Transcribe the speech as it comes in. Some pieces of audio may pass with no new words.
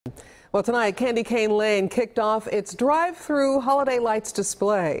Well, tonight, Candy Cane Lane kicked off its drive-through holiday lights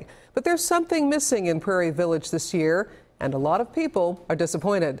display. But there's something missing in Prairie Village this year, and a lot of people are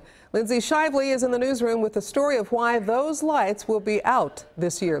disappointed. Lindsay Shively is in the newsroom with the story of why those lights will be out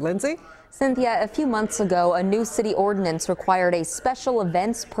this year. Lindsay? Cynthia, a few months ago, a new city ordinance required a special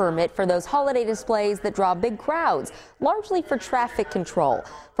events permit for those holiday displays that draw big crowds, largely for traffic control.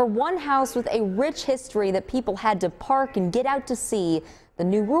 For one house with a rich history that people had to park and get out to see, the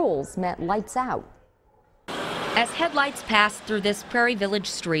new rules meant lights out. As headlights pass through this Prairie Village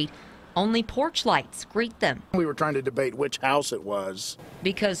street, only porch lights greet them. We were trying to debate which house it was.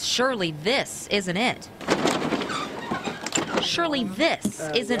 Because surely this isn't it. Surely this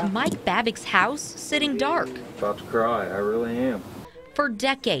isn't Mike Babbick's house sitting dark. About to cry, I really am. For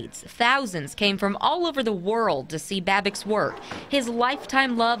decades, thousands came from all over the world to see Babbick's work, his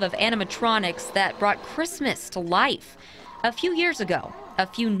lifetime love of animatronics that brought Christmas to life. A few years ago, a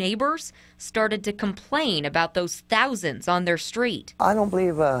few neighbors started to complain about those thousands on their street. I don't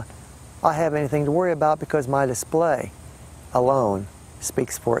believe I have anything to worry about because my display alone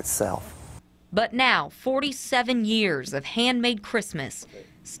speaks for itself. But now, 47 years of handmade Christmas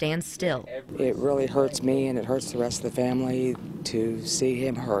stand still. It really hurts me and it hurts the rest of the family to see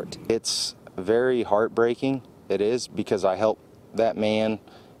him hurt. It's very heartbreaking. It is, because I help that man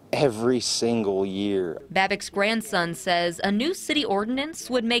every single year. Babbick's grandson says a new city ordinance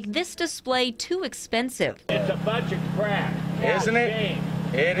would make this display too expensive. It's a bunch of crap. Isn't it?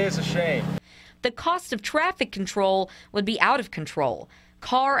 It is a shame. The cost of traffic control would be out of control.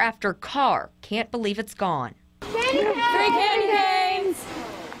 Car after car can't believe it's gone. Free candy canes!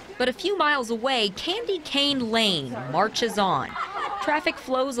 But a few miles away, Candy Cane Lane marches on. Traffic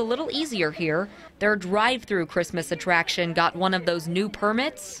flows a little easier here. Their drive-through Christmas attraction got one of those new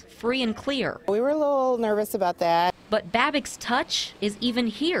permits, free and clear. We were a little nervous about that. But Babbick's touch is even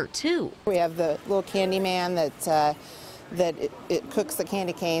here, too. We have the little candy man that it cooks the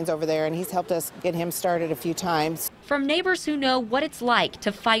candy canes over there, and he's helped us get him started a few times. From neighbors who know what it's like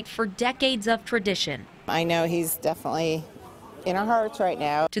to fight for decades of tradition. I know he's definitely in our hearts right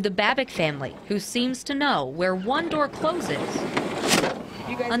now. To the Babbick family, who seems to know where one door closes,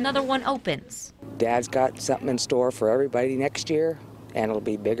 another one opens. Dad's got something in store for everybody next year, and it'll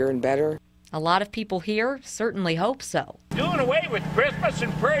be bigger and better. A lot of people here certainly hope so. Doing away with Christmas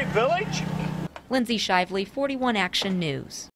in Prairie Village? Lindsay Shively, 41 Action News.